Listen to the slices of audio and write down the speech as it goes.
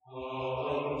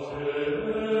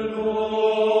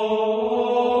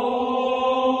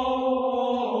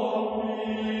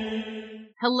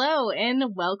Hello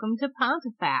and welcome to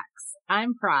Pontifex.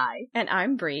 I'm Pry. And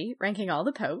I'm Bree, ranking all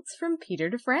the popes from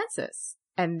Peter to Francis.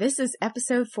 And this is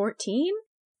episode 14,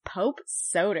 Pope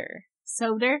Soter.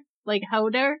 Soter? Like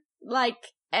Hoder? Like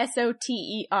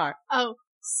S-O-T-E-R. Oh,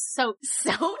 soat.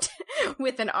 Soat?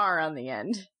 With an R on the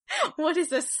end. What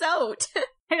is a soat?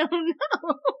 I don't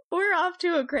know. We're off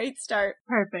to a great start.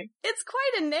 Perfect. It's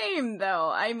quite a name, though.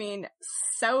 I mean,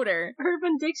 Soter.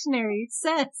 Urban Dictionary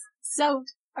says soat,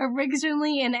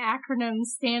 originally an acronym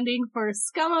standing for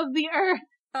scum of the earth.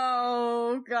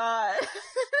 Oh, God.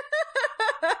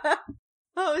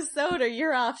 Oh, Soter,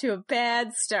 you're off to a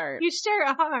bad start. You sure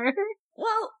are.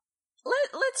 Well,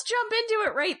 let's jump into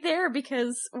it right there,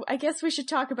 because I guess we should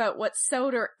talk about what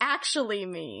Soter actually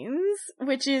means,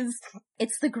 which is,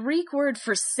 it's the Greek word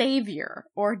for savior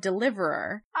or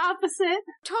deliverer. Opposite.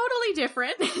 Totally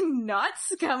different, not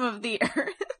scum of the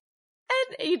earth.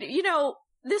 And, you know,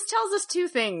 this tells us two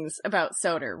things about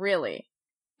Soter, really.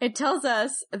 It tells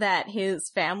us that his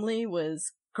family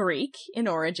was Greek in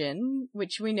origin,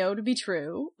 which we know to be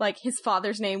true. Like, his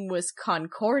father's name was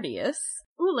Concordius.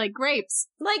 Ooh, like grapes.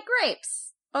 Like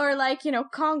grapes. Or like, you know,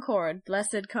 Concord.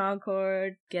 Blessed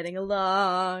Concord, getting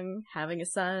along, having a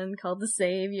son called the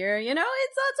Savior. You know,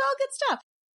 it's all good stuff.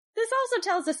 This also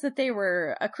tells us that they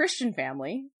were a Christian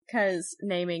family, because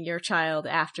naming your child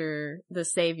after the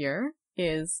Savior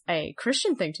is a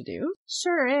Christian thing to do.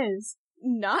 Sure is.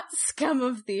 Not scum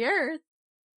of the earth.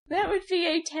 That would be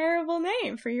a terrible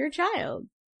name for your child.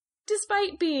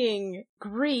 Despite being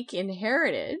Greek in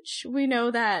heritage, we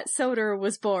know that Soter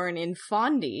was born in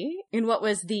Fondi, in what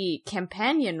was the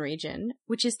Campanian region,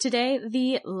 which is today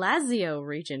the Lazio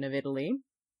region of Italy,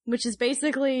 which is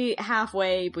basically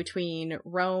halfway between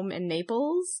Rome and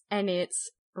Naples, and it's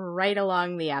right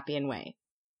along the Appian Way.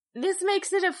 This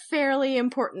makes it a fairly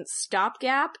important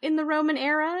stopgap in the Roman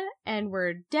era, and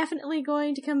we're definitely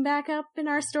going to come back up in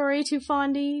our story to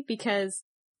Fondi because,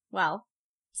 well,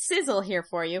 sizzle here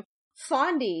for you.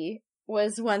 Fondi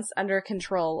was once under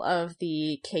control of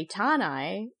the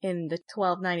Caetani in the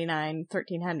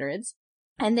 1299-1300s,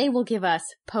 and they will give us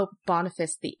Pope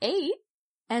Boniface VIII,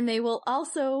 and they will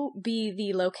also be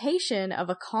the location of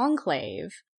a conclave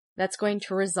that's going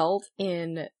to result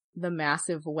in the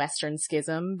massive Western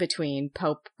schism between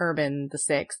Pope Urban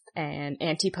VI and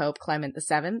anti-Pope Clement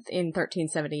VII in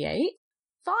 1378.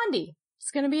 Fondi.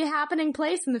 It's going to be a happening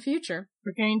place in the future.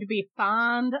 We're going to be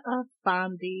fond of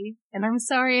Fondi. And I'm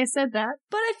sorry I said that.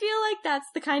 But I feel like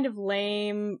that's the kind of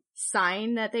lame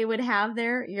sign that they would have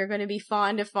there. You're going to be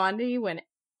fond of Fondi when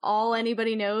all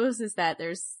anybody knows is that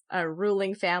there's a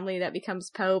ruling family that becomes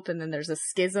Pope and then there's a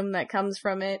schism that comes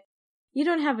from it. You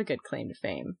don't have a good claim to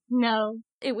fame. No.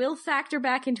 It will factor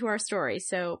back into our story,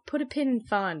 so put a pin in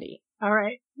Fondi. All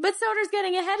right. But Soter's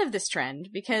getting ahead of this trend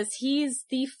because he's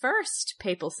the first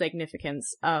papal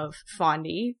significance of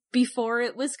Fondi before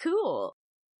it was cool.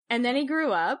 And then he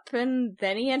grew up, and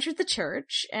then he entered the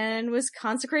church and was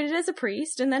consecrated as a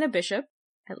priest and then a bishop,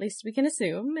 at least we can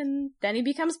assume, and then he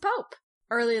becomes Pope.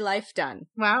 Early life done.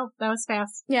 Wow, that was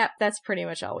fast. Yeah, that's pretty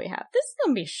much all we have. This is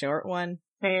gonna be a short one.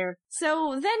 Fair.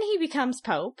 So then he becomes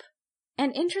Pope,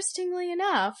 and interestingly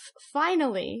enough,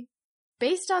 finally,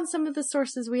 based on some of the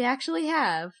sources we actually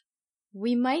have,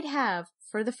 we might have,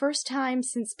 for the first time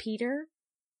since Peter,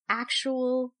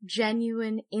 actual,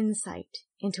 genuine insight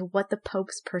into what the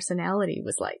Pope's personality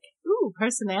was like. Ooh,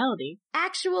 personality.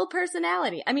 Actual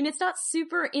personality. I mean, it's not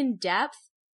super in-depth,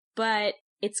 but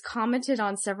it's commented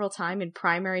on several times in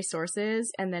primary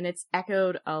sources, and then it's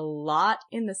echoed a lot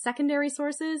in the secondary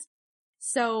sources.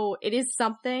 So it is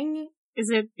something. Is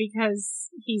it because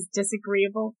he's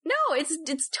disagreeable? No, it's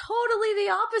totally the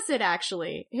opposite,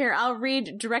 actually. Here, I'll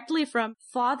read directly from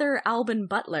Father Alban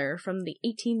Butler from the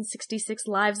 1866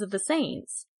 Lives of the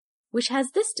Saints, which has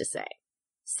this to say.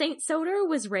 Saint Soter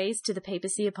was raised to the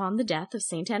papacy upon the death of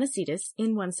Saint Anicetus in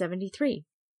 173.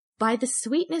 By the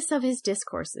sweetness of his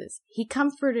discourses, he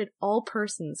comforted all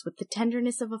persons with the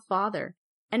tenderness of a father,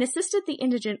 and assisted the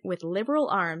indigent with liberal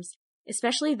alms,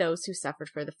 especially those who suffered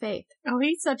for the faith. Oh,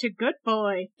 he's such a good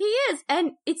boy. He is,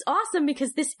 and it's awesome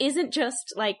because this isn't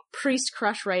just like priest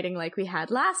crush writing like we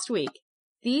had last week.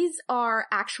 These are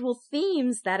actual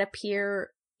themes that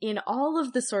appear in all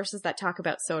of the sources that talk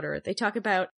about Soter. They talk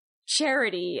about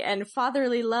charity and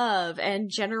fatherly love and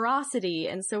generosity,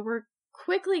 and so we're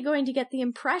quickly going to get the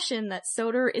impression that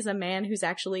Soter is a man who's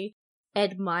actually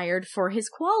admired for his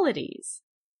qualities.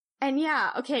 And yeah,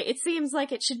 okay, it seems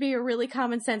like it should be a really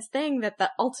common sense thing that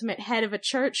the ultimate head of a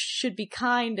church should be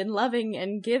kind and loving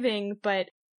and giving, but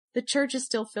the church is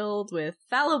still filled with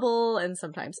fallible and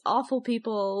sometimes awful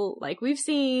people like we've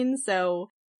seen,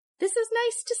 so this is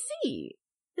nice to see.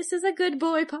 This is a good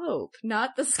boy pope,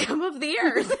 not the scum of the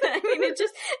earth. I mean, it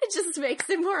just makes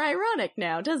it more ironic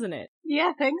now, doesn't it?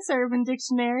 Yeah, thanks, Urban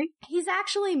Dictionary. He's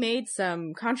actually made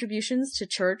some contributions to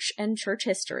church and church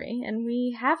history, and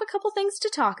we have a couple things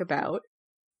to talk about.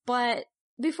 But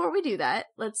before we do that,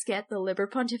 let's get the Liber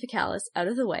Pontificalis out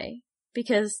of the way,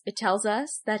 because it tells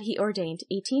us that he ordained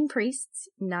 18 priests,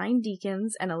 9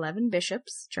 deacons, and 11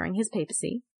 bishops during his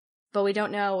papacy. But we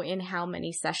don't know in how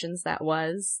many sessions that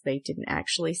was. They didn't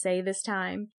actually say this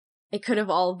time. It could have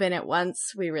all been at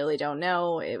once. We really don't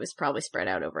know. It was probably spread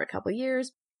out over a couple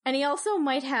years. And he also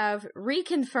might have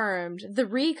reconfirmed the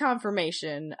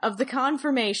reconfirmation of the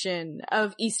confirmation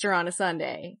of Easter on a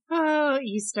Sunday. Oh,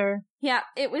 Easter. Yeah,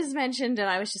 it was mentioned and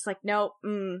I was just like, nope,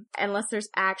 unless there's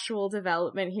actual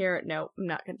development here, nope, I'm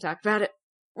not going to talk about it.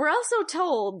 We're also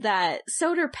told that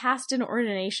Soter passed an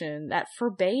ordination that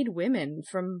forbade women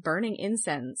from burning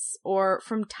incense or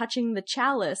from touching the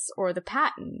chalice or the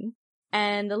paten.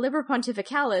 And the Liber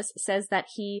Pontificalis says that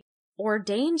he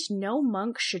ordained no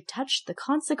monk should touch the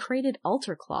consecrated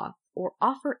altar cloth or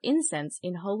offer incense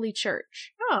in holy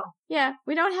church. Oh. Yeah,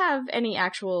 we don't have any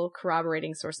actual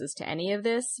corroborating sources to any of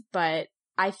this, but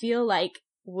I feel like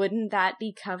wouldn't that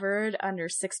be covered under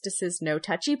Sixtus's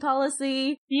no-touchy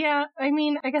policy? Yeah, I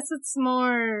mean, I guess it's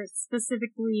more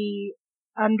specifically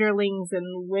underlings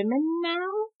and women now?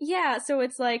 Yeah, so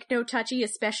it's like no touchy,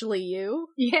 especially you?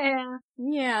 Yeah.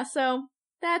 Yeah, so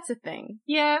that's a thing.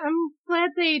 Yeah, I'm glad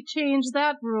they changed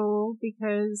that rule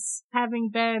because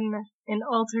having been an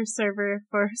altar server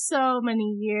for so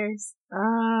many years,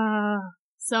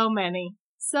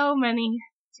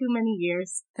 too many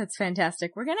years. That's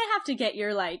fantastic. We're gonna have to get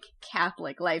your,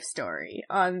 Catholic life story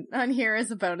on here as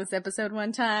a bonus episode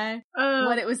one time.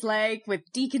 What it was like with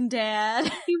Deacon Dad.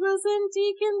 He wasn't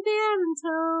Deacon Dad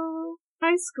until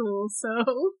high school,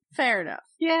 so... Fair enough.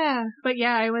 Yeah, but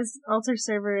yeah, I was altar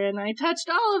server and I touched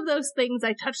all of those things.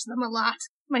 I touched them a lot.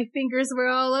 My fingers were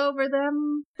all over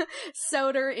them.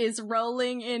 Soter is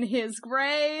rolling in his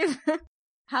grave.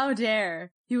 How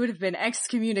dare. You would have been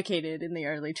excommunicated in the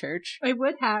early church. I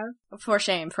would have. For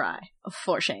shame, Fry.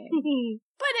 For shame.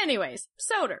 But anyways,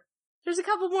 Soter. There's a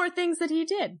couple more things that he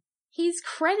did. He's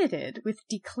credited with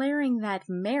declaring that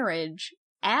marriage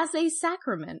as a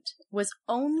sacrament was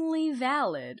only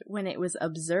valid when it was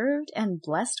observed and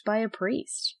blessed by a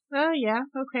priest. Oh yeah,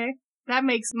 okay. That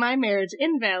makes my marriage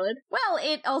invalid. Well,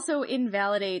 it also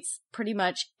invalidates pretty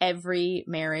much every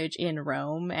marriage in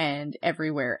Rome and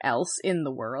everywhere else in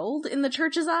the world in the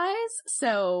church's eyes.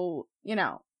 So,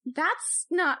 that's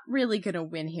not really gonna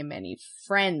win him any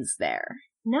friends there.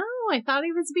 No, I thought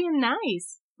he was being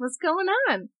nice. What's going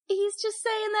on? He's just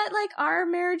saying that, our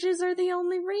marriages are the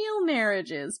only real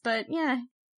marriages. But yeah,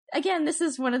 again, this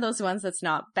is one of those ones that's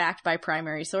not backed by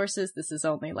primary sources. This is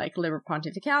only Liber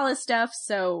Pontificalis stuff,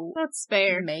 so that's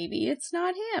fair. Maybe it's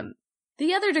not him.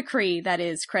 The other decree that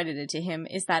is credited to him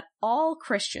is that all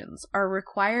Christians are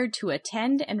required to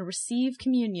attend and receive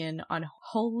communion on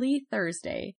Holy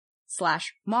Thursday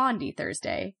 / Maundy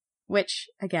Thursday, which,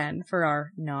 again, for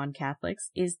our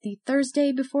non-Catholics, is the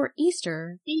Thursday before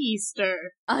Easter.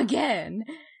 Easter. Again.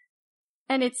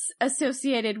 And it's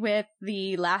associated with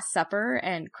the Last Supper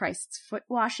and Christ's foot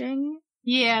washing.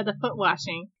 Yeah, the foot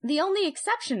washing. The only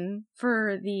exception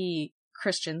for the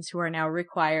Christians who are now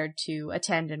required to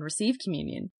attend and receive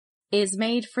communion is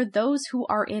made for those who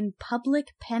are in public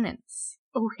penance.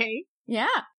 Okay. Yeah.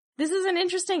 This is an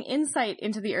interesting insight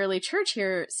into the early church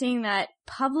here, seeing that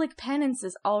public penance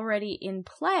is already in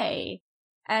play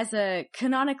as a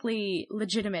canonically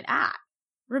legitimate act.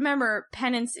 Remember,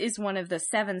 penance is one of the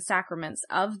 7 sacraments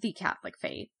of the Catholic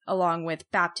faith, along with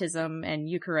baptism and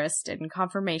Eucharist and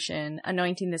confirmation,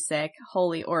 anointing the sick,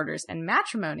 holy orders, and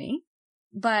matrimony.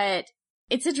 But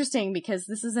it's interesting because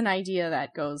this is an idea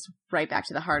that goes right back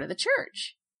to the heart of the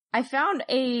church. I found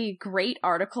a great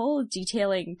article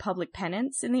detailing public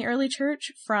penance in the early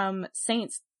church from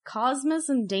Saints Cosmas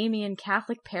and Damian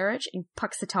Catholic Parish in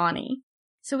Puxatawny.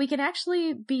 So we can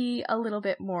actually be a little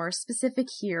bit more specific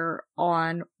here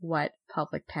on what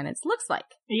public penance looks like.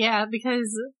 Yeah,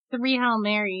 because 3 Hail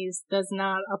Marys does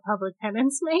not a public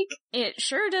penance make. It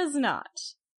sure does not.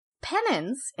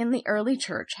 Penance in the early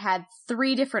church had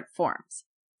 3 different forms: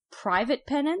 private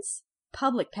penance,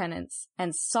 public penance,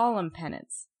 and solemn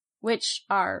penance, which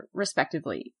are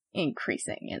respectively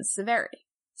increasing in severity.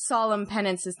 Solemn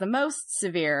penance is the most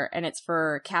severe, and it's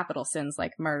for capital sins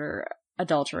like murder,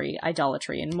 adultery,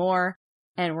 idolatry, and more.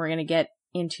 And we're going to get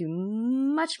into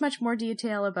much, much more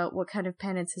detail about what kind of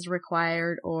penance is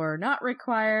required or not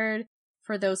required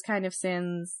for those kind of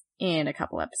sins in a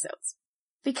couple episodes.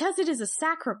 Because it is a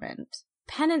sacrament,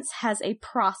 penance has a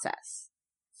process.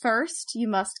 First, you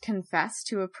must confess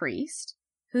to a priest,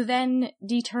 who then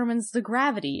determines the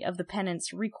gravity of the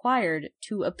penance required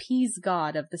to appease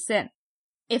God of the sin.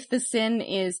 If the sin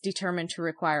is determined to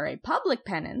require a public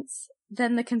penance,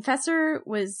 then the confessor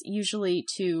was usually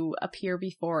to appear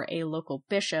before a local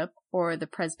bishop or the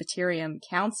Presbyterian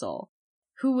council,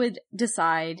 who would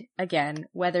decide, again,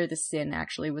 whether the sin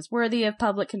actually was worthy of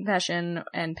public confession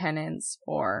and penance,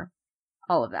 or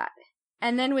all of that.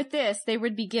 And then with this, they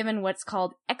would be given what's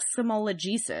called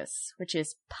exomologesis, which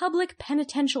is public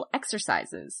penitential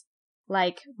exercises,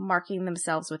 like marking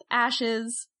themselves with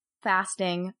ashes,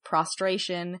 fasting,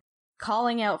 prostration,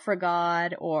 calling out for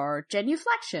God, or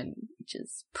genuflection, which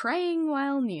is praying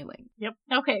while kneeling. Yep.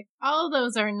 Okay. All of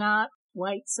those are not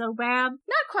quite so bad.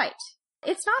 Not quite.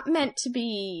 It's not meant to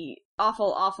be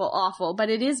awful, awful, awful,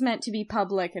 but it is meant to be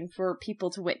public and for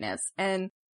people to witness. And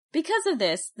because of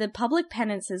this, the public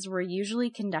penances were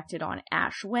usually conducted on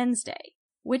Ash Wednesday,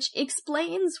 which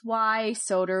explains why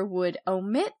Soter would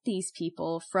omit these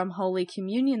people from Holy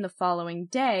Communion the following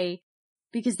day,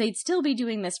 because they'd still be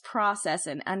doing this process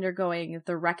and undergoing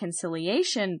the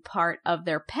reconciliation part of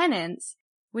their penance,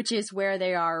 which is where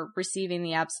they are receiving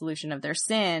the absolution of their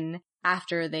sin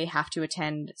after they have to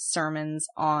attend sermons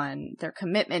on their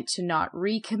commitment to not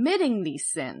recommitting these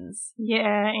sins.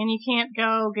 Yeah, and you can't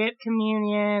go get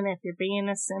communion if you're being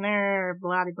a sinner or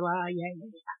blah, blah, blah.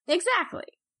 Yeah. Exactly.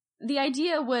 The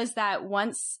idea was that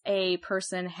once a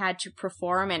person had to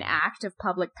perform an act of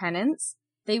public penance,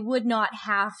 they would not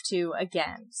have to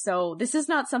again. So this is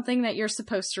not something that you're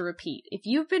supposed to repeat. If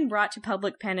you've been brought to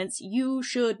public penance, you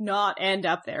should not end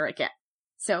up there again.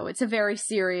 So it's a very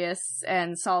serious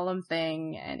and solemn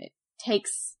thing, and it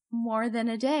takes more than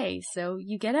a day, so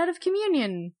you get out of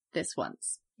communion this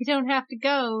once. You don't have to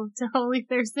go to Holy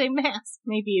Thursday Mass.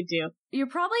 Maybe you do. You're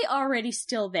probably already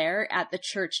still there at the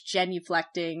church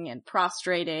genuflecting and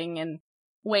prostrating and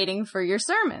waiting for your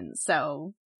sermon,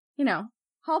 so,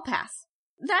 hall pass.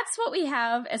 That's what we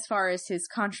have as far as his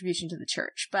contribution to the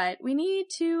church, but we need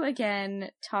to,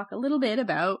 again, talk a little bit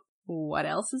about what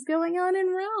else is going on in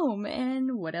Rome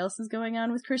and what else is going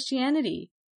on with Christianity.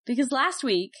 Because last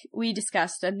week we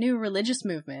discussed a new religious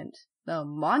movement, the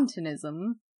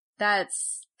Montanism,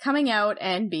 that's coming out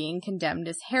and being condemned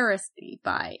as heresy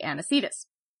by Anicetus.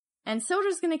 And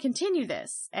Soter's going to continue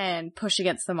this and push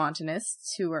against the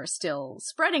Montanists, who are still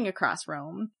spreading across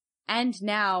Rome and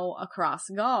now across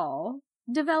Gaul,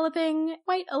 developing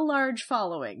quite a large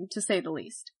following, to say the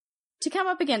least. To come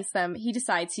up against them, he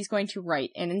decides he's going to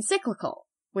write an encyclical,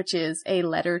 which is a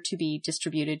letter to be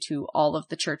distributed to all of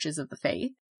the churches of the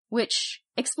faith, which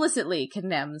explicitly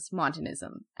condemns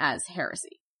Montanism as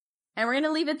heresy. And we're going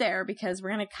to leave it there because we're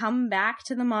going to come back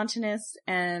to the Montanists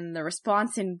and the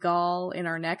response in Gaul in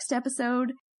our next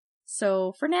episode.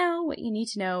 So for now, what you need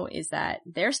to know is that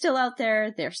they're still out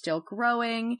there, they're still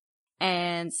growing,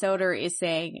 and Soter is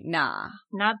saying, nah,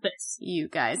 not this. You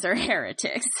guys are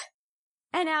heretics.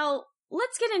 And now,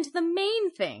 let's get into the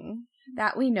main thing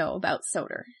that we know about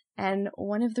Soter, and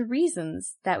one of the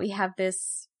reasons that we have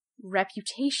this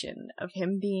reputation of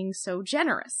him being so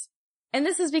generous. And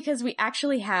this is because we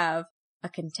actually have a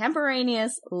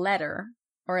contemporaneous letter,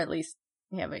 or at least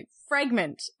we have a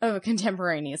fragment of a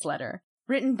contemporaneous letter,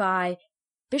 written by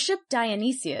Bishop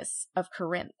Dionysius of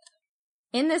Corinth.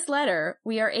 In this letter,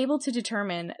 we are able to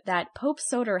determine that Pope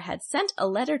Soter had sent a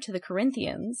letter to the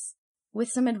Corinthians with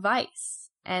some advice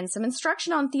and some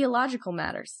instruction on theological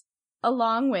matters,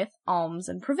 along with alms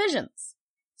and provisions.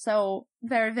 So,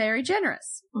 very, very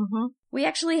generous. Mm-hmm. We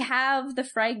actually have the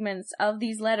fragments of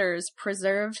these letters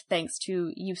preserved thanks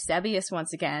to Eusebius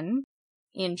once again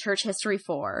in Church History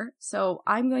 4. So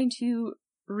I'm going to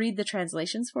read the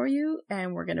translations for you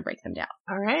and we're going to break them down.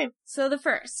 All right. So the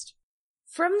first.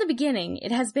 From the beginning,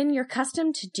 it has been your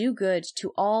custom to do good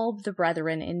to all the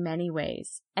brethren in many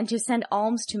ways, and to send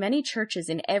alms to many churches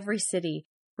in every city,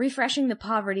 refreshing the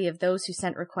poverty of those who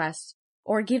sent requests,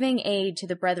 or giving aid to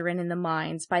the brethren in the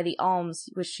mines by the alms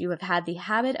which you have had the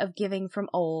habit of giving from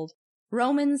old,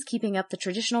 Romans keeping up the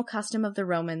traditional custom of the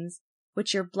Romans,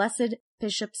 which your blessed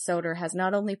Bishop Soter has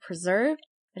not only preserved,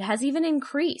 but has even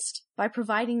increased by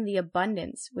providing the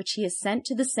abundance which he has sent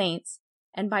to the saints,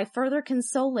 and by further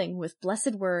consoling with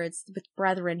blessed words the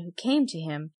brethren who came to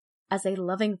him as a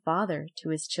loving father to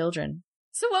his children.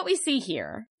 So what we see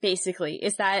here, basically,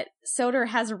 is that Soter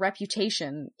has a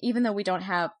reputation, even though we don't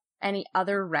have any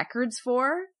other records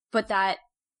for, but that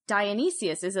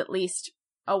Dionysius is at least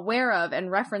aware of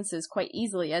and references quite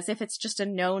easily, as if it's just a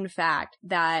known fact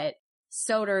that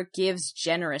Soter gives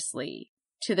generously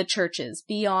to the churches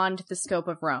beyond the scope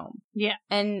of Rome. Yeah.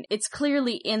 And it's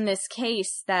clearly in this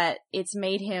case that it's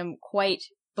made him quite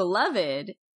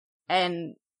beloved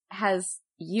and has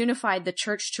unified the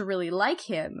church to really like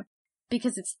him,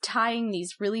 because it's tying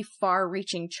these really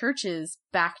far-reaching churches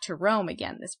back to Rome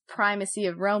again, this primacy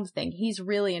of Rome thing. He's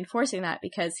really enforcing that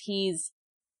because he's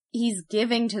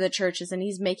giving to the churches and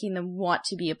he's making them want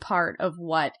to be a part of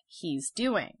what he's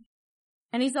doing.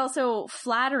 And he's also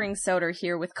flattering Soter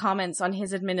here with comments on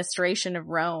his administration of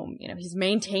Rome. You know, he's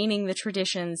maintaining the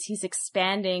traditions, he's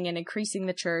expanding and increasing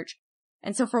the church.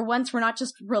 And so for once, we're not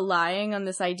just relying on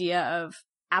this idea of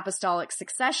apostolic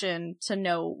succession to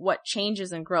know what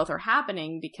changes and growth are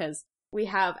happening, because we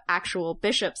have actual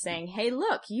bishops saying, hey,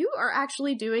 look, you are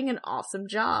actually doing an awesome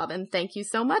job, and thank you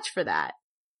so much for that.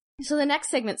 So the next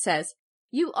segment says,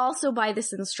 you also by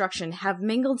this instruction have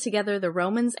mingled together the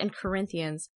Romans and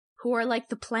Corinthians, who are like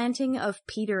the planting of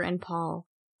Peter and Paul.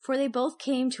 For they both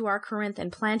came to our Corinth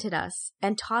and planted us,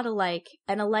 and taught alike,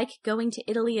 and alike going to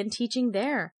Italy and teaching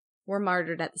there, were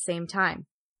martyred at the same time.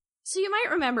 So you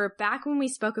might remember back when we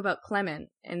spoke about Clement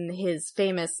and his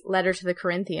famous letter to the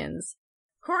Corinthians,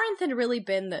 Corinth had really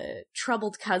been the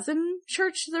troubled cousin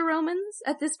church to the Romans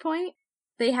at this point.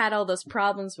 They had all those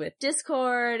problems with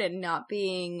discord and not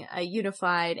being a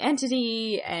unified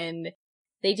entity, and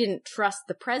they didn't trust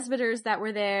the presbyters that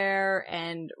were there,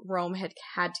 and Rome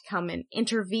had to come and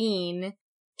intervene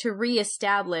to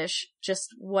reestablish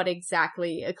just what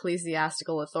exactly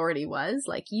ecclesiastical authority was.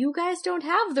 Like, you guys don't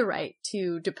have the right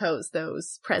to depose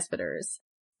those presbyters.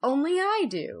 Only I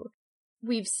do.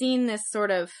 We've seen this sort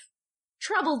of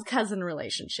troubled cousin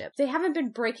relationship. They haven't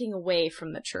been breaking away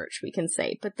from the church, we can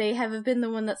say, but they have been the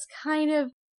one that's kind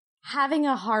of having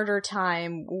a harder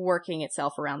time working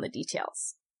itself around the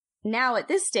details. Now, at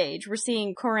this stage, we're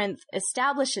seeing Corinth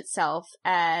establish itself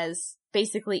as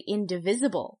basically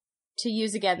indivisible. To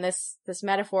use again this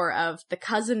metaphor of the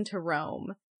cousin to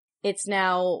Rome, it's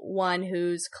now one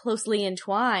who's closely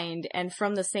entwined and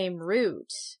from the same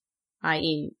root,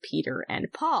 i.e. Peter and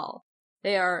Paul.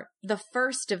 They are the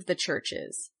first of the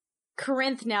churches.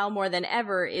 Corinth now more than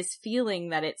ever is feeling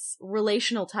that its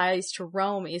relational ties to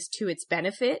Rome is to its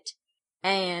benefit,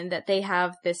 and that they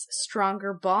have this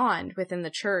stronger bond within the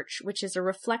church, which is a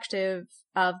reflective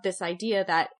of this idea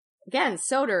that, again,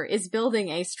 Soter is building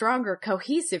a stronger,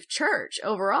 cohesive church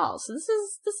overall. So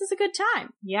this is a good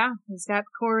time. Yeah, he's got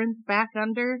Corinth back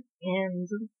under, and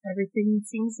everything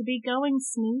seems to be going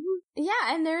smooth.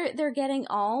 Yeah, and they're getting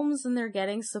alms, and they're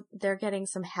getting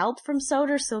some help from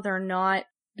Soter, so they're not,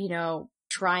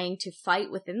 trying to fight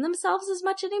within themselves as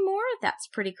much anymore. That's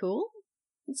pretty cool.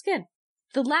 It's good.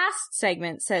 The last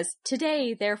segment says,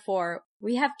 today, therefore,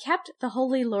 we have kept the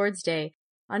Holy Lord's Day,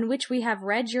 on which we have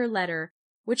read your letter,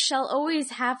 which shall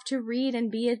always have to read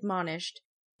and be admonished,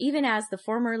 even as the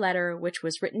former letter which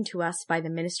was written to us by the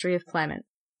ministry of Clement.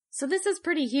 So this is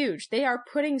pretty huge. They are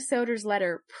putting Soter's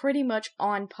letter pretty much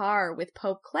on par with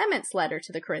Pope Clement's letter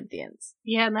to the Corinthians.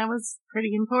 Yeah, and that was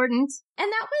pretty important.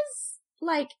 And that was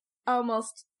like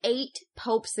almost 8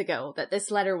 popes ago that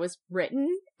this letter was written,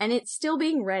 and it's still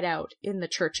being read out in the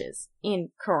churches in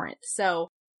Corinth. So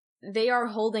they are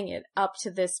holding it up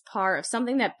to this par of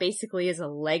something that basically is a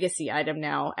legacy item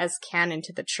now as canon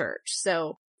to the church.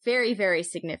 So very, very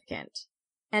significant.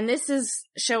 And this is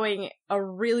showing a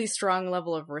really strong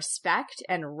level of respect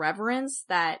and reverence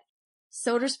that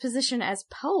Soter's position as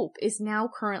pope is now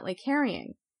currently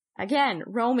carrying. Again,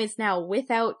 Rome is now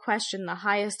without question the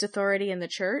highest authority in the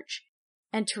church,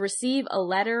 and to receive a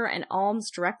letter and alms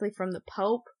directly from the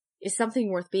pope is something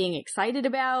worth being excited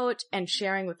about and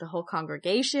sharing with the whole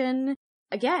congregation.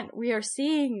 Again, we are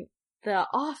seeing the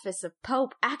office of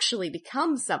pope actually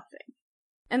become something.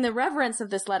 And the reverence of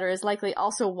this letter is likely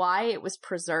also why it was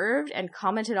preserved and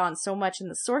commented on so much in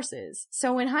the sources.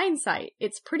 So in hindsight,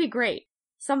 it's pretty great.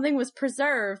 Something was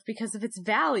preserved because of its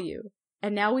value,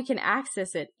 and now we can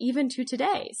access it even to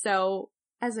today. So,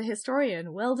 as a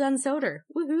historian, well done, Soter.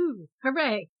 Woohoo!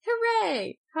 Hooray!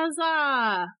 Hooray!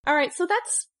 Huzzah! Alright, so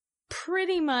that's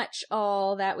pretty much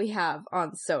all that we have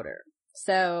on Soter.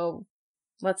 So,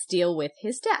 let's deal with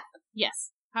his death. Yes.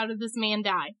 How did this man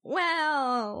die?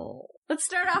 Well, let's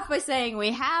start off by saying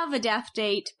we have a death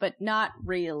date, but not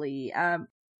really.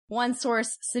 One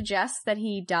source suggests that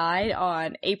he died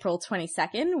on April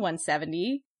 22nd,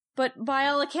 170, but by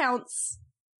all accounts,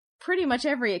 pretty much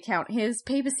every account, his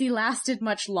papacy lasted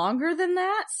much longer than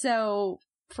that, so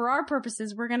for our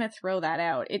purposes, we're gonna throw that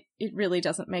out. It really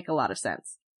doesn't make a lot of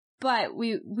sense. But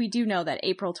we do know that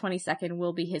April 22nd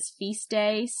will be his feast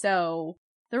day, so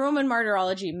the Roman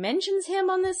Martyrology mentions him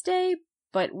on this day,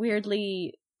 but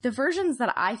weirdly, The versions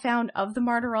that I found of the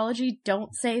martyrology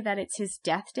don't say that it's his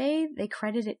death day. They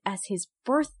credit it as his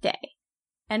birthday.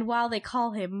 And while they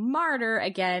call him martyr,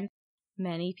 again,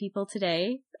 many people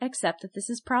today accept that this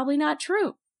is probably not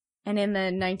true. And in the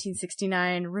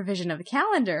 1969 revision of the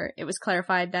calendar, it was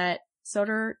clarified that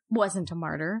Soter wasn't a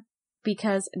martyr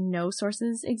because no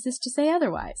sources exist to say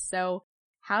otherwise. So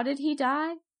how did he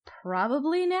die?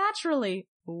 Probably naturally.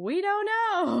 We don't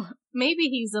know. Maybe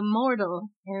he's immortal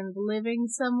and living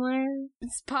somewhere.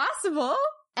 It's possible.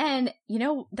 And, you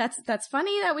know, that's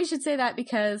funny that we should say that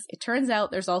because it turns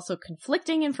out there's also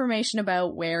conflicting information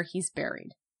about where he's buried.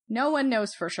 No one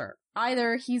knows for sure.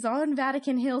 Either he's on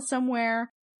Vatican Hill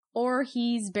somewhere, or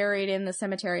he's buried in the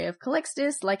cemetery of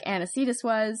Calixtus like Anicetus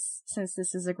was, since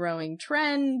this is a growing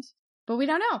trend. But we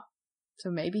don't know. So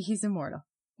maybe he's immortal.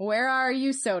 Where are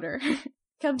you, Soter?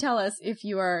 Come tell us if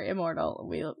you are immortal.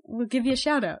 We'll give you a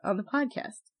shout out on the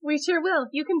podcast. We sure will.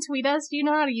 You can tweet us. You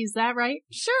know how to use that, right?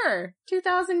 Sure.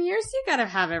 2,000 years, you gotta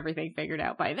have everything figured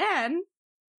out by then.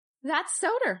 That's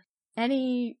Soter.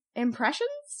 Any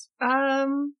impressions?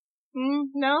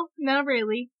 No, not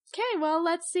really. Okay, well,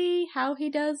 let's see how he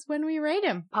does when we rate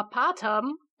him.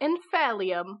 Papatum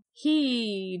Infallium.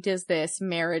 He does this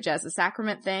marriage as a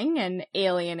sacrament thing and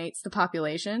alienates the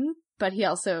population, but he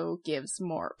also gives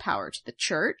more power to the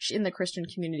church in the Christian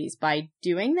communities by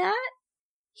doing that.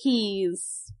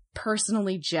 He's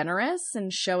personally generous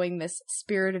and showing this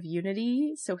spirit of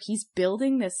unity, so he's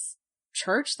building this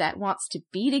church that wants to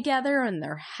be together and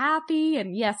they're happy,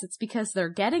 and yes, it's because they're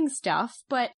getting stuff,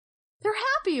 but they're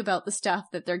happy about the stuff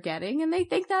that they're getting and they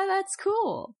think that that's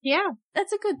cool. Yeah.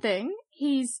 That's a good thing.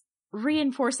 He's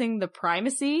reinforcing the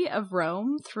primacy of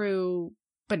Rome through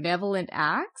benevolent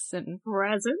acts and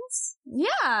presence.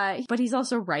 Yeah, but he's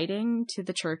also writing to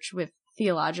the church with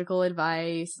theological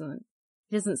advice, and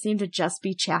he doesn't seem to just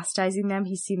be chastising them.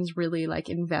 He seems really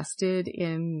invested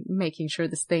in making sure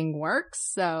this thing works.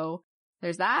 So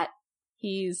there's that.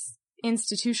 He's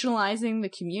institutionalizing the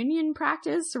communion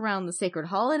practice around the sacred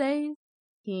holidays.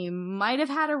 He might have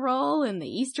had a role in the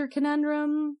Easter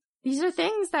conundrum. These are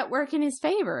things that work in his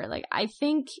favor. I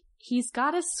think he's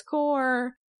got a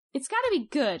score. It's got to be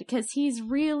good because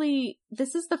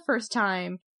this is the first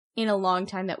time in a long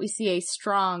time that we see a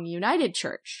strong, united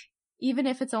church. Even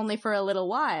if it's only for a little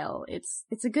while, it's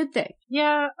a good thing.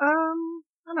 Yeah, I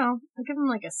don't know. I'll give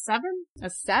him a 7. A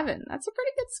 7? That's a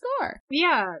pretty good score.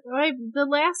 Yeah, the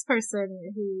last person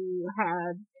who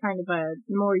had kind of a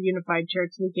more unified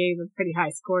church, we gave a pretty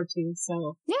high score to,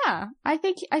 so. Yeah, I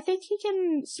think he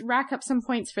can rack up some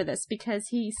points for this because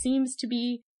he seems to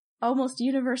be almost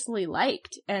universally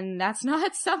liked, and that's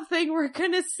not something we're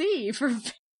gonna see for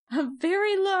a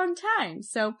very long time.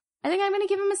 So I think I'm gonna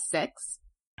give him a 6,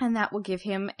 and that will give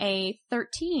him a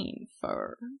 13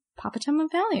 for Papatum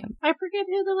Infallium. I forget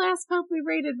who the last pope we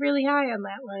rated really high on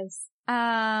that was.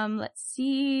 Let's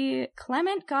see.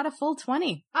 Clement got a full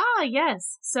 20. Ah,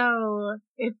 yes. So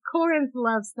if Corinth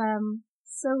loves them,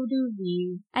 so do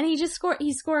we. And he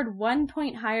scored 1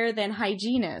 point higher than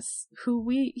Hyginus, who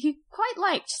he quite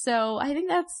liked. So I think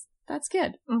that's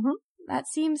good. Mm-hmm. That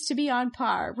seems to be on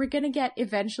par. We're gonna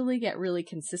eventually get really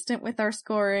consistent with our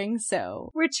scoring,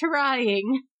 so. We're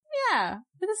trying. Yeah.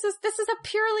 This is a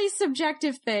purely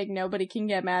subjective thing. Nobody can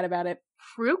get mad about it.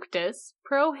 Fructus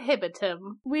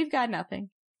prohibitum. We've got nothing.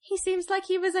 He seems like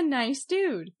he was a nice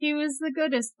dude. He was the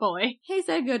goodest boy. He's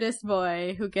a goodest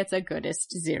boy who gets a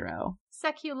goodest 0.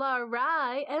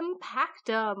 Seculari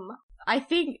impactum. I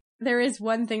think there is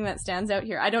one thing that stands out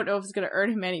here. I don't know if it's going to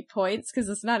earn him any points because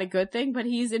it's not a good thing, but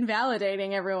he's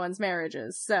invalidating everyone's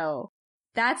marriages. So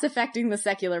that's affecting the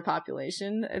secular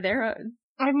population.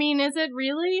 I mean, is it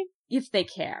really? If they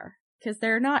care, because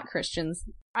they're not Christians.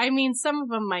 I mean, some of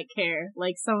them might care.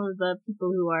 Some of the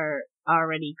people who are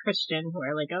already Christian who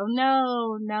are oh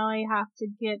no, now I have to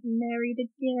get married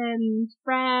again.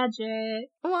 Tragic.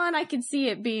 One, I could see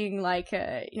it being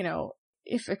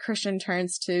if a Christian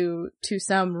turns to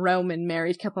some Roman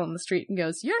married couple on the street and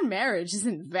goes, your marriage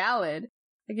isn't valid.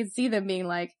 I could see them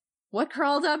being what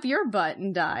crawled up your butt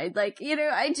and died?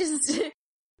 I just...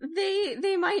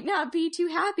 They might not be too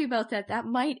happy about that. That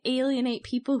might alienate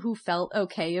people who felt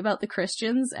okay about the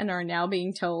Christians and are now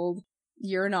being told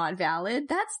you're not valid.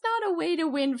 That's not a way to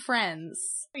win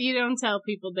friends. You don't tell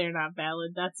people they're not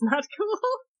valid. That's not cool.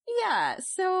 Yeah,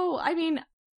 so, I mean,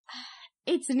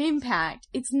 it's an impact.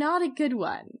 It's not a good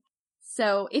one.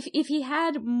 So, if he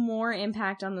had more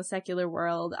impact on the secular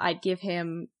world, I'd give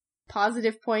him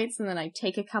positive points and then I'd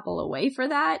take a couple away for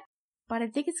that. But I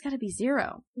think it's gotta be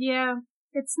 0. Yeah.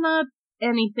 It's not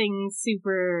anything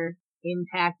super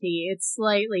impacty. It's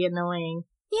slightly annoying.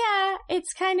 Yeah,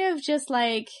 it's kind of just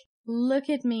look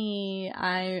at me.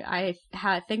 I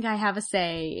think I have a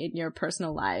say in your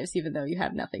personal lives, even though you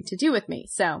have nothing to do with me.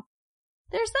 So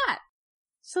there's that.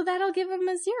 So that'll give him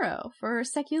a 0 for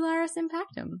Secularis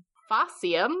Impactum.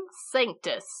 Facium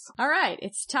Sanctus. All right,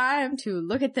 it's time to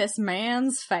look at this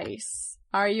man's face.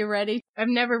 Are you ready?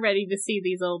 I'm never ready to see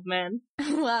these old men.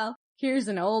 Well, here's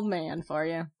an old man for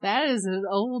you. That is an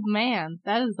old man.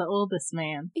 That is the oldest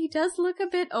man. He does look a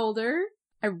bit older.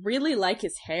 I really like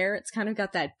his hair. It's kind of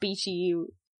got that beachy,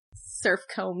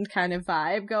 surf-combed kind of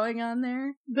vibe going on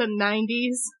there. The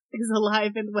 90s is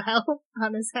alive and well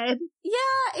on his head.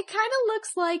 Yeah, it kind of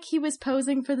looks like he was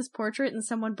posing for this portrait and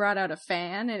someone brought out a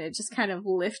fan and it just kind of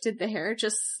lifted the hair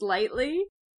just slightly.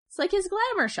 It's like his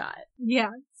glamour shot. Yeah.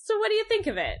 So what do you think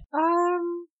of it?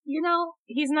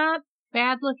 He's not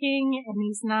bad looking and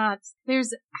he's not,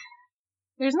 there's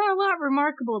not a lot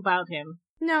remarkable about him.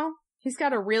 No, he's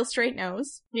got a real straight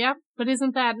nose. Yep, but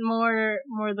isn't that more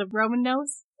the Roman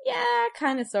nose? Yeah,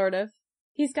 kind of, sort of.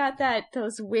 He's got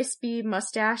those wispy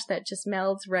mustache that just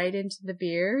melds right into the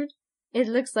beard. It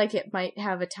looks like it might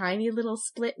have a tiny little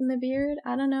split in the beard.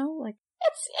 I don't know, like,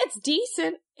 it's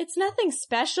decent. It's nothing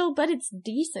special, but it's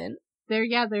decent.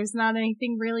 There's not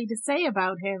anything really to say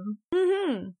about him.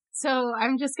 Mm-hmm. So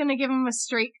I'm just gonna give him a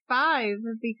straight 5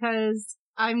 because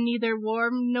I'm neither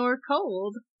warm nor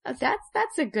cold.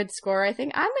 That's a good score, I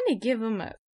think. I'm gonna give him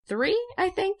a 3, I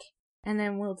think. And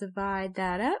then we'll divide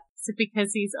that up. Is it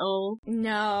because he's old?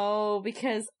 No,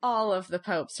 because all of the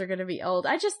popes are gonna be old.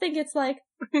 I just think it's like,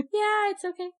 yeah, it's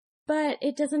okay. But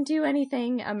it doesn't do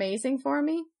anything amazing for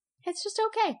me. It's just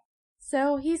okay.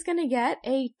 So he's gonna get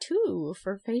a 2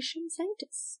 for Facium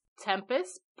Sanctus.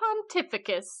 Tempus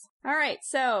Pontificus. Alright,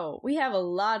 so we have a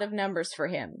lot of numbers for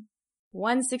him.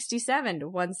 167 to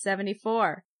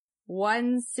 174.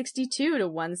 162 to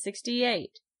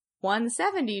 168.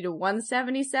 170 to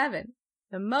 177.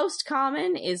 The most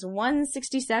common is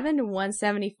 167 to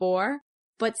 174,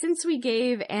 but since we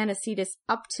gave Anicetus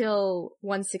up till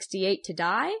 168 to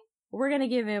die, we're gonna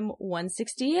give him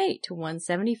 168 to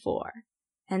 174.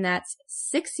 And that's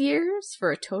 6 years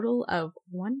for a total of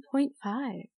 1.5.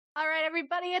 Alright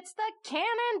everybody, it's the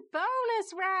canon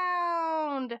bonus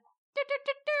round!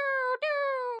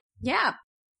 Yeah,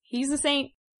 he's a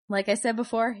saint. Like I said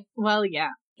before. Well, yeah.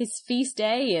 His feast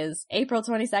day is April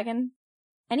 22nd,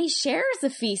 and he shares a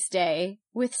feast day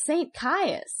with Saint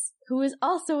Caius, who is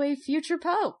also a future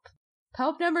pope.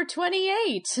 Pope number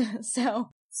 28.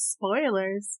 So.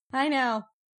 Spoilers. I know.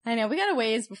 We got a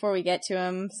ways before we get to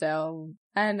him, so.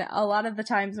 And a lot of the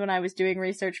times when I was doing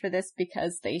research for this,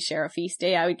 because they share a feast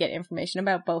day, I would get information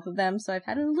about both of them, so I've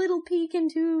had a little peek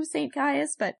into Saint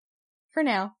Caius, but for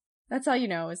now, that's all you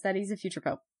know, is that he's a future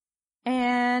pope.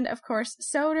 And, of course,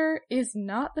 Soter is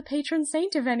not the patron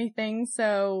saint of anything,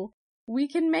 so we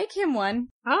can make him one.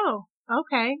 Oh,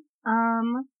 okay.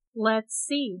 Let's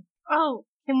see. Oh,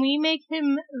 can we make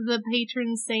him the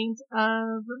patron saint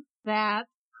of that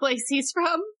place he's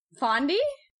from? Fondi?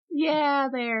 Yeah,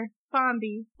 there.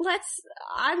 Fondi.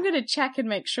 I'm gonna check and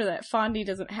make sure that Fondi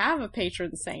doesn't have a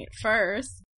patron saint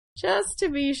first, just to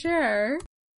be sure.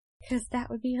 Because that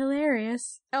would be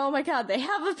hilarious. Oh my god, they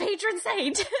have a patron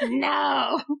saint!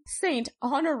 No! Saint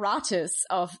Honoratus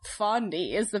of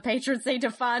Fondi is the patron saint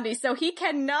of Fondi, so he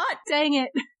cannot! Dang it.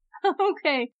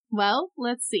 Okay. Well,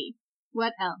 let's see.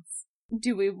 What else?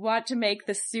 Do we want to make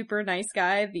the super nice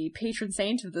guy the patron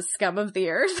saint of the scum of the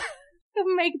earth?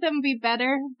 Make them be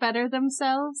better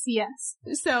themselves? Yes.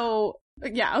 So,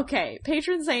 yeah, okay.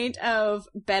 Patron saint of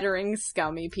bettering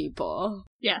scummy people.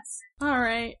 Yes.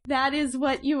 Alright. That is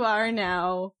what you are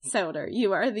now, Soter.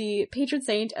 You are the patron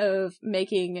saint of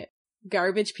making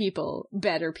garbage people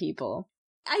better people.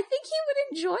 I think he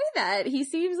would enjoy that. He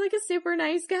seems like a super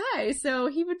nice guy, so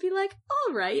he would be like,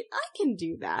 alright, I can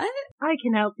do that. I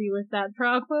can help you with that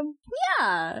problem.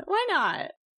 Yeah, why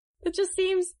not?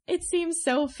 It seems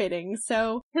so fitting,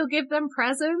 so. He'll give them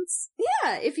presents?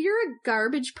 Yeah, if you're a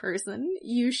garbage person,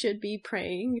 you should be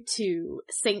praying to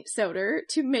Saint Soter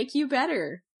to make you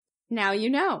better. Now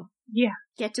you know. Yeah.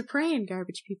 Get to praying,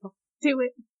 garbage people. Do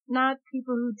it. Not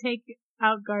people who take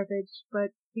out garbage,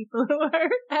 but people who are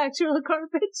actual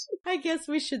garbage. I guess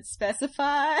we should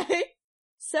specify.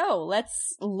 So,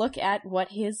 let's look at what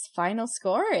his final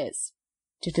score is.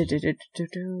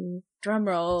 Drum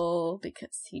roll,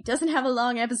 because he doesn't have a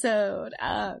long episode.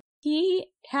 He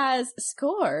has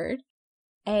scored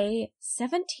a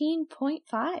 17.5.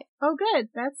 Oh, good.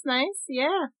 That's nice.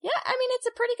 Yeah. Yeah, I mean, it's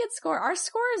a pretty good score. Our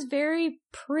score is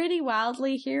pretty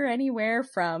wildly here, anywhere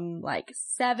from like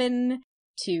 7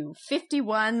 to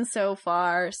 51 so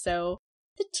far. So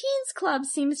The Teens Club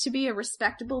seems to be a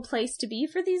respectable place to be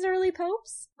for these early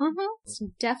popes. It's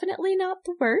definitely not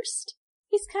the worst.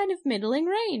 He's kind of middling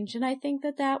range, and I think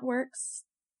that works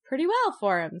pretty well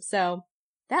for him. So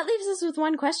that leaves us with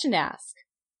one question to ask.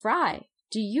 Fry,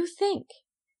 do you think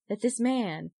that this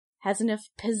man has enough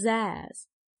pizzazz,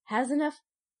 has enough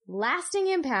lasting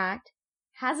impact,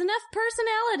 has enough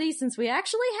personality, since we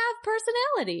actually have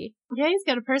personality? Yeah, he's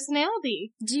got a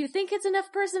personality. Do you think it's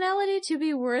enough personality to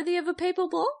be worthy of a papal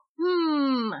bull?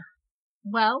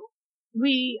 Well,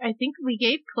 I think we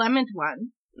gave Clement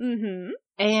one.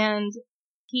 And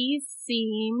he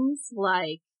seems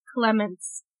like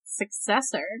Clement's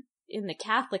successor. In the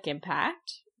Catholic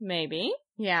impact, maybe.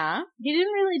 Yeah. He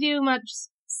didn't really do much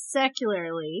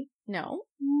secularly. No.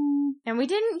 And we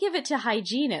didn't give it to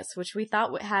Hyginus, which we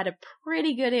thought had a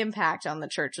pretty good impact on the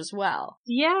church as well.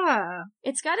 Yeah.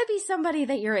 It's gotta be somebody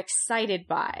that you're excited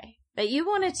by, that you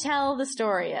want to tell the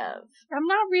story of. I'm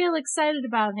not real excited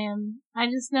about him. I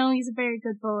just know he's a very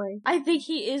good boy. I think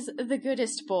he is the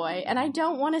goodest boy, and I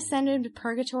don't want to send him to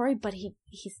purgatory, but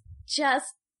he's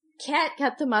just can't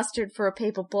cut the mustard for a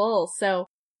papal bull, so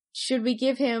should we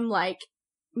give him,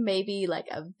 maybe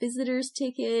a visitor's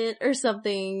ticket or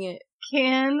something?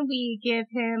 Can we give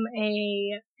him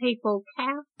a papal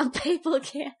cap? A papal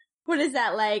cap? What is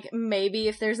that like? Maybe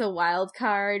if there's a wild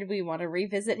card, we want to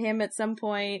revisit him at some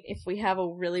point if we have a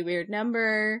really weird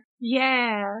number.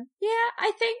 Yeah. Yeah,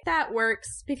 I think that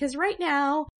works because right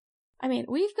now,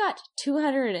 we've got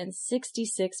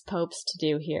 266 popes to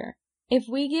do here. If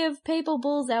we give papal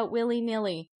bulls out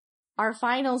willy-nilly, our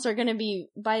finals are going to be,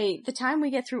 by the time we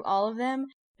get through all of them,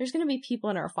 there's going to be people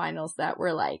in our finals that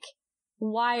were like,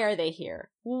 why are they here?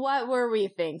 What were we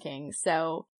thinking?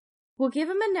 So we'll give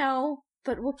him a no,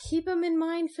 but we'll keep him in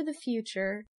mind for the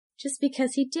future, just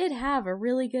because he did have a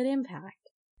really good impact.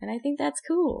 And I think that's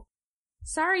cool.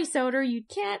 Sorry, Soder, you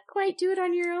can't quite do it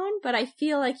on your own, but I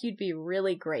feel like you'd be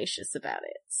really gracious about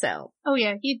it, so. Oh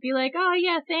yeah, he'd be like, oh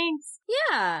yeah, thanks.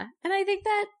 Yeah, and I think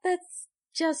that's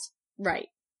just right.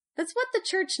 That's what the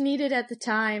church needed at the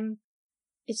time.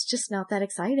 It's just not that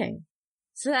exciting.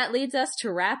 So that leads us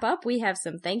to wrap up. We have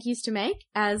some thank yous to make.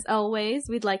 As always,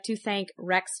 we'd like to thank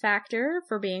Rex Factor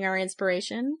for being our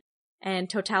inspiration, and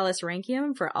Totalis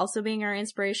Rankium for also being our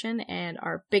inspiration and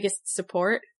our biggest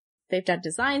support. They've done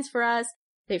designs for us.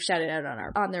 They've shouted out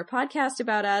on their podcast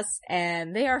about us,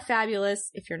 and they are fabulous.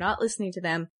 If you're not listening to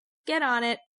them, get on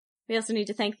it. We also need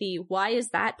to thank the Why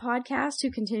Is That podcast,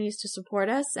 who continues to support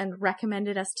us and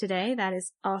recommended us today. That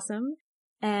is awesome.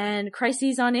 And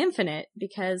Crises on Infinite,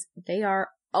 because they are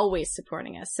always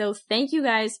supporting us. So thank you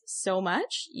guys so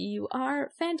much. You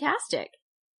are fantastic.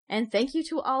 And thank you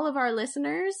to all of our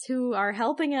listeners who are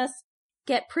helping us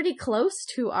get pretty close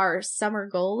to our summer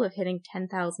goal of hitting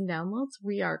 10,000 downloads.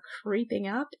 We are creeping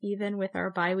up, even with our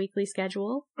bi-weekly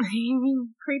schedule.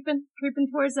 creeping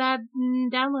towards that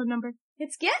download number.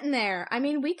 It's getting there.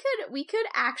 We could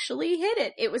actually hit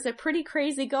it. It was a pretty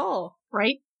crazy goal.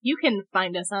 Right? You can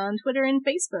find us on Twitter and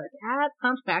Facebook at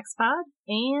PumpedFactsPod,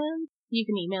 and you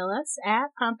can email us at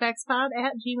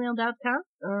pumpedfactspod@gmail.com.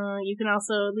 You can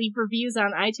also leave reviews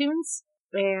on iTunes,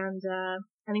 and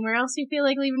anywhere else you feel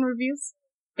like leaving reviews.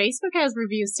 Facebook has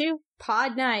reviews too.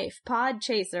 Podknife,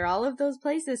 Podchaser, all of those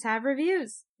places have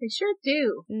reviews. They sure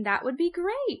do. And that would be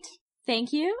great.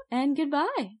 Thank you, and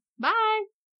goodbye. Bye!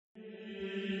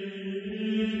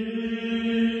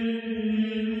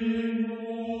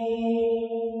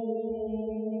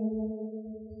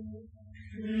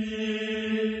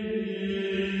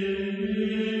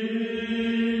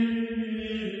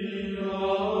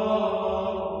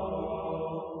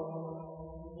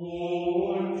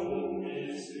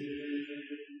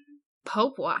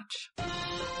 Pope Watch.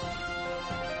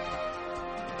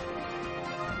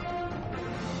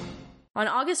 On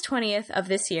August 20th of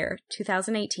this year,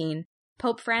 2018,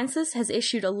 Pope Francis has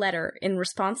issued a letter in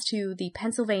response to the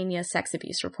Pennsylvania sex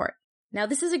abuse report. Now,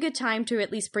 this is a good time to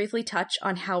at least briefly touch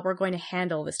on how we're going to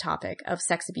handle this topic of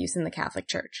sex abuse in the Catholic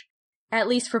Church, at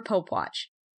least for Pope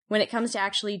Watch. When it comes to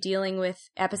actually dealing with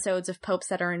episodes of popes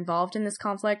that are involved in this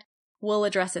conflict, we'll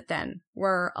address it then.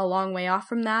 We're a long way off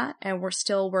from that, and we're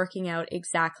still working out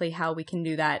exactly how we can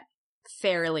do that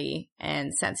fairly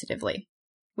and sensitively.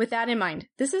 With that in mind,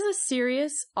 this is a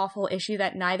serious, awful issue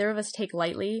that neither of us take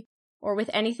lightly, or with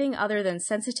anything other than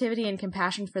sensitivity and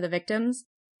compassion for the victims,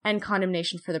 and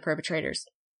condemnation for the perpetrators.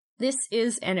 This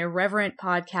is an irreverent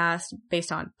podcast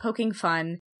based on poking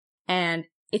fun, and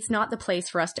it's not the place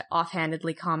for us to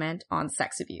offhandedly comment on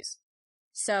sex abuse.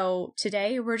 So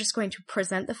today we're just going to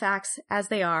present the facts as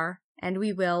they are, and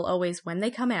we will always, when they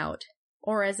come out,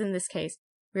 or as in this case,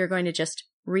 we are going to just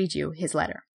read you his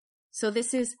letter. So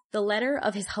this is the letter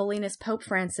of His Holiness Pope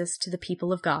Francis to the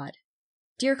people of God.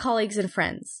 Dear colleagues and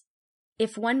friends,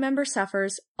 if one member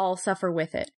suffers, all suffer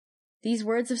with it. These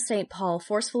words of St. Paul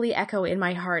forcefully echo in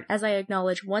my heart as I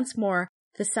acknowledge once more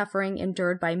the suffering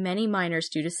endured by many minors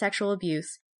due to sexual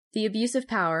abuse, the abuse of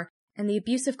power, and the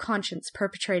abuse of conscience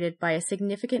perpetrated by a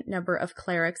significant number of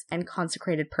clerics and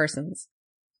consecrated persons.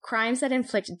 Crimes that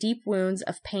inflict deep wounds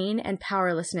of pain and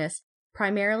powerlessness,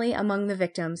 primarily among the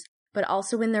victims, but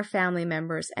also in their family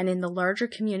members and in the larger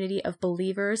community of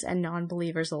believers and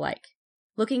non-believers alike.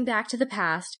 Looking back to the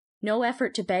past, no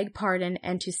effort to beg pardon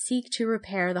and to seek to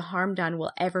repair the harm done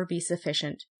will ever be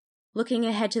sufficient. Looking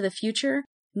ahead to the future,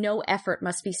 no effort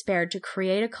must be spared to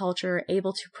create a culture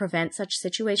able to prevent such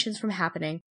situations from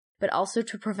happening, but also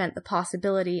to prevent the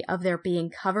possibility of their being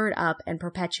covered up and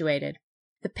perpetuated.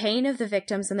 The pain of the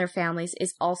victims and their families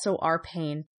is also our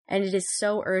pain, and it is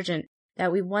so urgent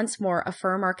that we once more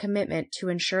affirm our commitment to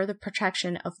ensure the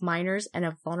protection of minors and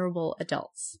of vulnerable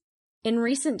adults. In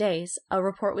recent days, a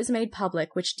report was made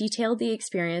public which detailed the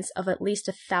experience of at least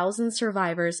 1,000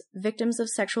 survivors, victims of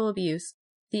sexual abuse,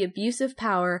 the abuse of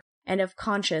power, and of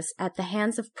conscience at the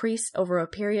hands of priests over a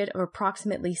period of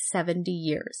approximately 70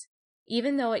 years.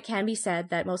 Even though it can be said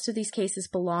that most of these cases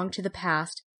belong to the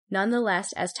past,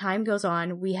 nonetheless, as time goes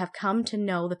on, we have come to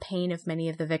know the pain of many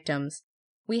of the victims.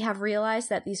 We have realized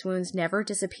that these wounds never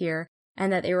disappear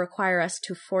and that they require us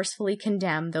to forcefully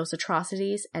condemn those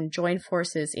atrocities and join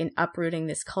forces in uprooting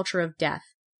this culture of death.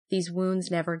 These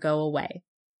wounds never go away.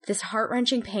 This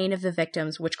heart-wrenching pain of the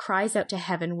victims, which cries out to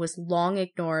heaven, was long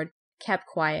ignored, kept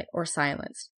quiet, or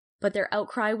silenced. But their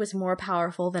outcry was more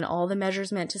powerful than all the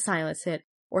measures meant to silence it,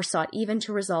 or sought even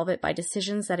to resolve it by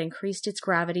decisions that increased its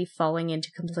gravity, falling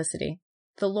into complicity.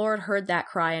 The Lord heard that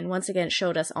cry and once again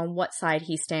showed us on what side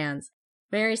he stands.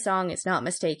 Mary's song is not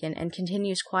mistaken and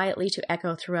continues quietly to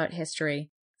echo throughout history.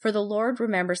 For the Lord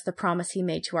remembers the promise he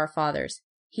made to our fathers.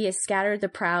 He has scattered the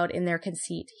proud in their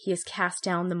conceit. He has cast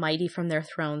down the mighty from their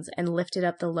thrones and lifted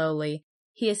up the lowly.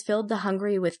 He has filled the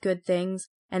hungry with good things,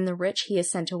 and the rich he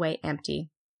has sent away empty.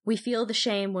 We feel the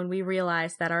shame when we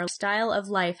realize that our style of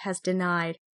life has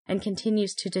denied and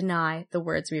continues to deny the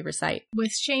words we recite.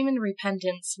 With shame and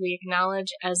repentance, we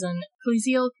acknowledge as an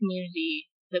ecclesial community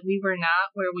that we were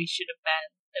not where we should have been,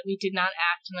 that we did not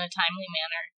act in a timely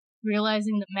manner.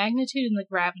 Realizing the magnitude and the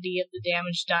gravity of the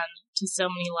damage done to so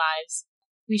many lives,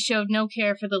 we showed no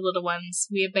care for the little ones.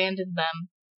 We abandoned them.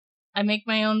 I make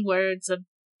my own words of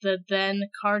the then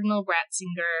Cardinal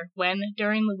Ratzinger, when,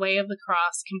 during the Way of the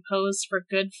Cross, composed for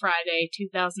Good Friday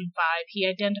 2005, he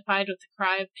identified with the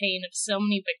cry of pain of so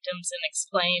many victims and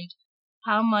exclaimed,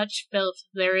 "How much filth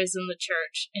there is in the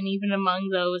Church, and even among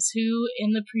those who,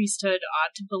 in the priesthood,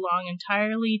 ought to belong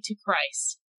entirely to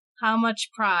Christ. How much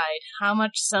pride, how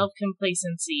much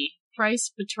self-complacency,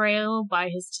 Christ's betrayal by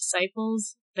his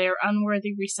disciples, their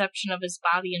unworthy reception of his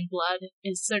body and blood,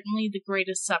 is certainly the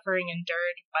greatest suffering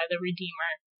endured by the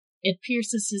Redeemer. It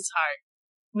pierces his heart.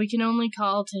 We can only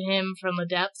call to him from the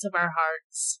depths of our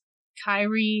hearts.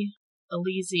 Kyrie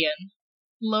Eleison.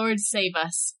 Lord, save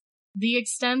us." The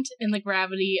extent and the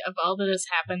gravity of all that has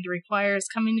happened requires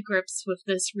coming to grips with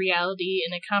this reality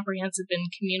in a comprehensive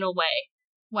and communal way.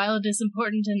 While it is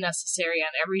important and necessary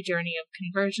on every journey of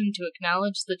conversion to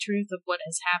acknowledge the truth of what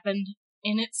has happened,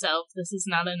 in itself this is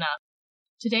not enough.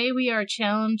 Today we are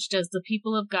challenged as the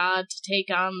people of God to take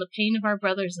on the pain of our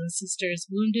brothers and sisters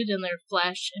wounded in their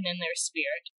flesh and in their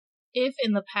spirit. If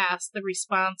in the past the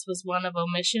response was one of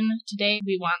omission, today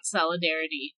we want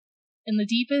solidarity. In the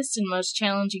deepest and most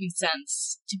challenging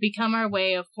sense, to become our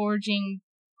way of forging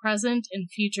present and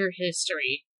future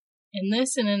history. In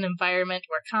an environment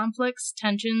where conflicts,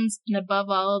 tensions, and above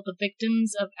all, the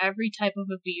victims of every type of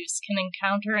abuse can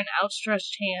encounter an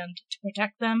outstretched hand to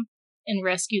protect them and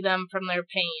rescue them from their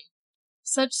pain.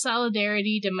 Such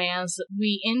solidarity demands that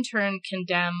we in turn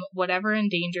condemn whatever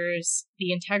endangers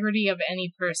the integrity of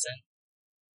any person.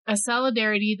 A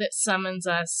solidarity that summons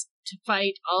us to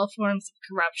fight all forms of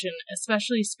corruption,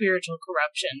 especially spiritual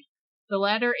corruption. The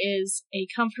latter is a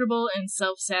comfortable and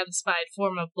self-satisfied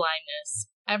form of blindness.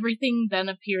 Everything then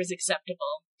appears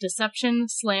acceptable. Deception,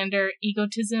 slander,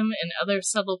 egotism, and other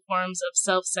subtle forms of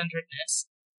self-centeredness.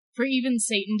 For even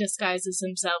Satan disguises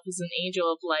himself as an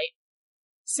angel of light.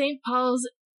 St. Paul's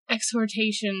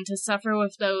exhortation to suffer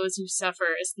with those who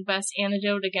suffer is the best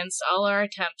antidote against all our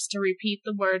attempts to repeat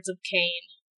the words of Cain.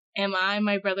 Am I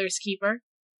my brother's keeper?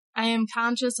 I am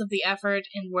conscious of the effort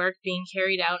and work being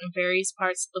carried out in various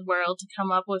parts of the world to come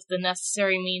up with the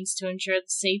necessary means to ensure the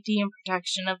safety and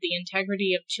protection of the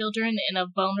integrity of children and of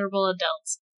vulnerable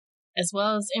adults. as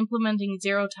well as implementing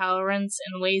zero tolerance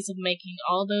and ways of making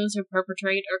all those who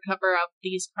perpetrate or cover up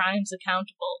these crimes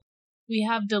accountable. We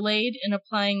have delayed in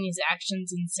applying these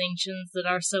actions and sanctions that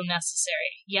are so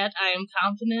necessary, yet I am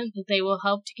confident that they will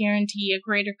help to guarantee a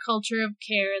greater culture of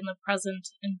care in the present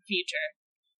and future.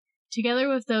 Together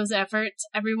with those efforts,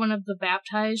 every one of the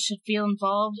baptized should feel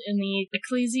involved in the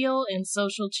ecclesial and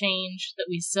social change that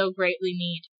we so greatly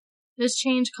need. This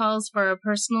change calls for a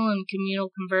personal and communal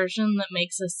conversion that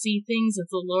makes us see things as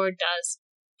the Lord does.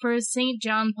 For as St.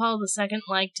 John Paul II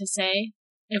liked to say,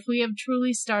 if we have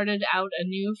truly started out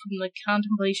anew from the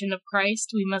contemplation of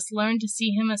Christ, we must learn to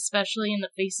see him especially in the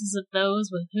faces of those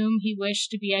with whom he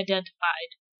wished to be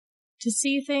identified. To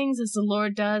see things as the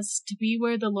Lord does, to be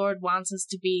where the Lord wants us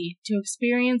to be, to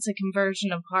experience a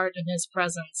conversion of heart in his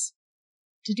presence.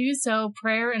 To do so,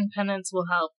 prayer and penance will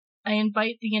help. I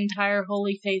invite the entire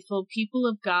holy faithful people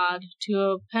of God to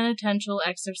a penitential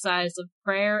exercise of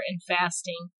prayer and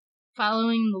fasting,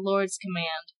 following the Lord's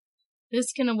command.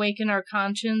 This can awaken our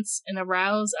conscience and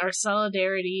arouse our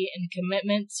solidarity and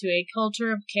commitment to a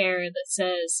culture of care that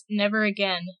says never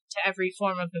again to every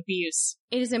form of abuse.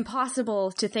 It is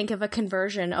impossible to think of a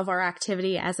conversion of our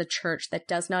activity as a church that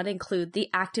does not include the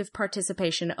active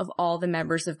participation of all the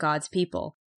members of God's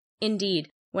people.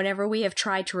 Indeed, whenever we have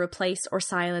tried to replace or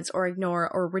silence or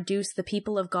ignore or reduce the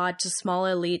people of God to small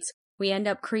elites, we end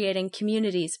up creating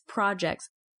communities, projects,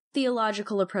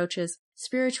 theological approaches,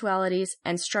 spiritualities,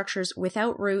 and structures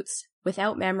without roots,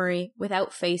 without memory,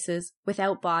 without faces,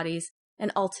 without bodies,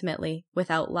 and ultimately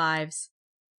without lives.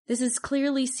 This is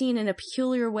clearly seen in a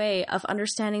peculiar way of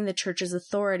understanding the church's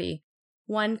authority,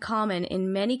 one common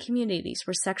in many communities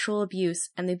where sexual abuse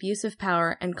and the abuse of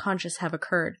power and conscience have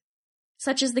occurred.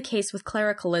 Such is the case with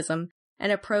clericalism,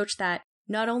 an approach that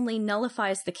not only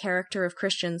nullifies the character of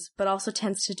Christians, but also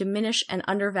tends to diminish and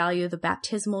undervalue the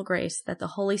baptismal grace that the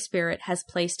Holy Spirit has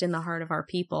placed in the heart of our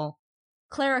people.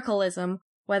 Clericalism,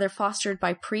 whether fostered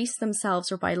by priests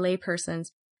themselves or by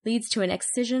laypersons, leads to an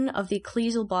excision of the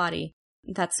ecclesial body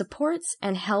that supports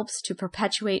and helps to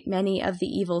perpetuate many of the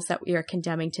evils that we are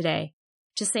condemning today.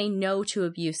 To say no to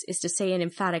abuse is to say an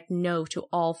emphatic no to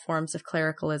all forms of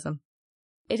clericalism.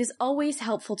 It is always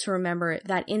helpful to remember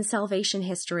that in salvation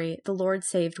history, the Lord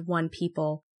saved one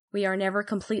people. We are never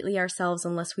completely ourselves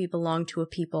unless we belong to a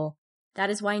people. That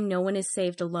is why no one is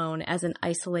saved alone as an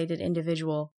isolated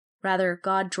individual. Rather,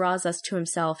 God draws us to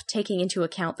himself, taking into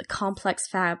account the complex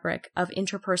fabric of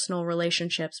interpersonal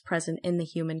relationships present in the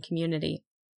human community.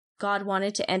 God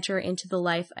wanted to enter into the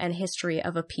life and history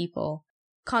of a people.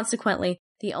 Consequently,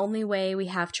 the only way we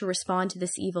have to respond to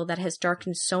this evil that has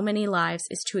darkened so many lives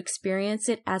is to experience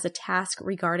it as a task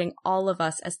regarding all of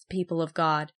us as the people of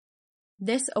God.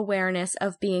 This awareness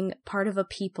of being part of a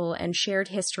people and shared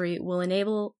history will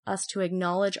enable us to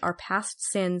acknowledge our past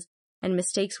sins and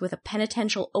mistakes with a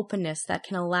penitential openness that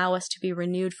can allow us to be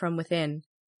renewed from within.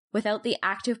 Without the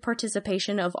active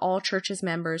participation of all church's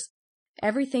members,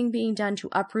 everything being done to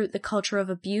uproot the culture of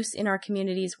abuse in our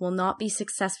communities will not be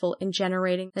successful in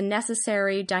generating the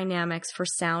necessary dynamics for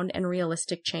sound and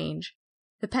realistic change.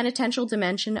 The penitential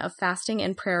dimension of fasting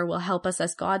and prayer will help us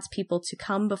as God's people to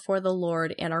come before the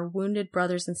Lord and our wounded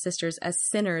brothers and sisters as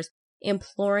sinners,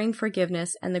 imploring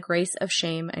forgiveness and the grace of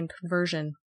shame and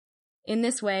conversion. In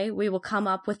this way, we will come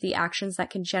up with the actions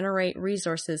that can generate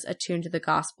resources attuned to the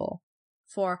gospel.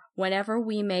 For whenever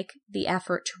we make the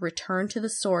effort to return to the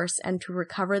source and to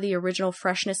recover the original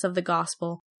freshness of the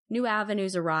gospel, new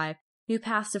avenues arrive, new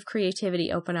paths of creativity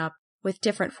open up with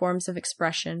different forms of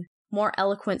expression, more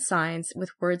eloquent signs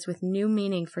with words with new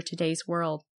meaning for today's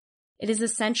world. It is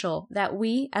essential that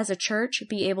we, as a church,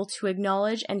 be able to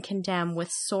acknowledge and condemn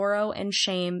with sorrow and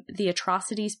shame the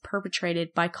atrocities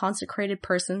perpetrated by consecrated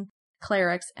persons,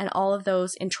 clerics, and all of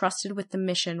those entrusted with the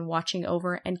mission watching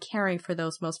over and caring for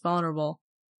those most vulnerable.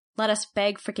 Let us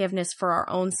beg forgiveness for our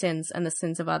own sins and the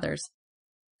sins of others.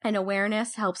 And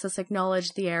awareness helps us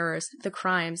acknowledge the errors, the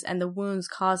crimes, and the wounds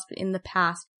caused in the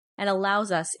past, and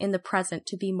allows us in the present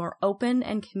to be more open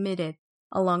and committed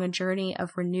along a journey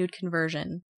of renewed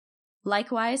conversion.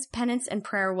 Likewise, penance and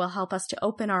prayer will help us to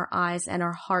open our eyes and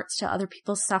our hearts to other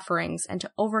people's sufferings and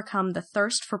to overcome the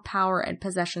thirst for power and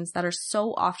possessions that are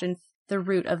so often the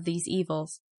root of these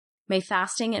evils. May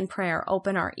fasting and prayer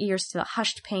open our ears to the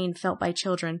hushed pain felt by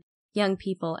children, young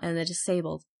people, and the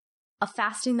disabled. A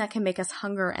fasting that can make us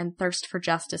hunger and thirst for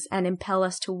justice and impel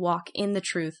us to walk in the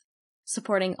truth,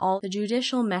 supporting all the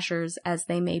judicial measures as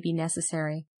they may be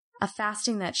necessary. A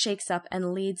fasting that shakes up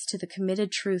and leads to the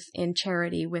committed truth in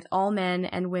charity with all men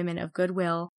and women of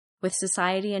goodwill, with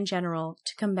society in general,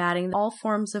 to combating all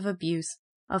forms of abuse,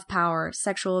 of power,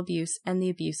 sexual abuse, and the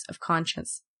abuse of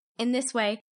conscience. In this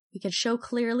way, we can show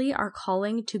clearly our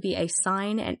calling to be a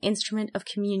sign and instrument of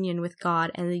communion with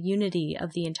God and the unity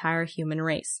of the entire human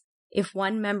race. If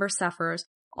one member suffers,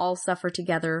 all suffer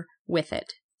together with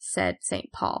it, said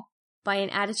St. Paul. By an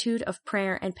attitude of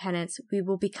prayer and penance, we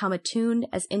will become attuned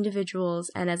as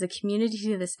individuals and as a community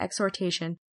to this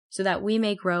exhortation so that we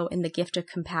may grow in the gift of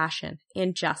compassion,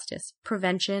 in justice,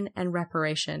 prevention, and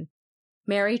reparation.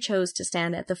 Mary chose to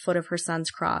stand at the foot of her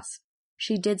son's cross.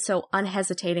 She did so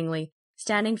unhesitatingly,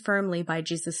 standing firmly by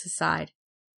Jesus' side.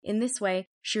 In this way,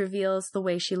 she reveals the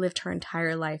way she lived her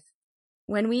entire life.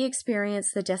 When we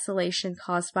experience the desolation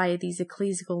caused by these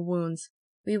ecclesial wounds,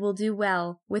 we will do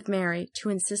well, with Mary, to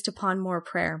insist upon more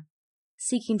prayer,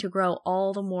 seeking to grow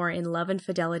all the more in love and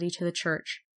fidelity to the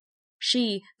Church.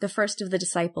 She, the first of the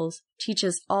disciples,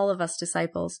 teaches all of us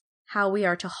disciples how we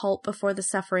are to halt before the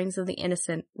sufferings of the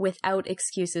innocent without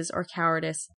excuses or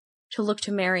cowardice. To look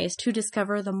to Mary is to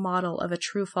discover the model of a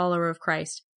true follower of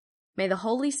Christ. May the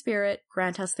Holy Spirit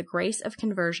grant us the grace of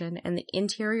conversion and the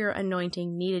interior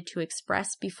anointing needed to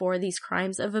express before these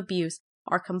crimes of abuse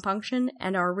our compunction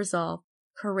and our resolve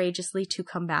courageously to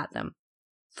combat them.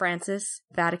 Francis,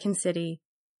 Vatican City,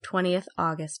 20th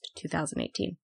August 2018.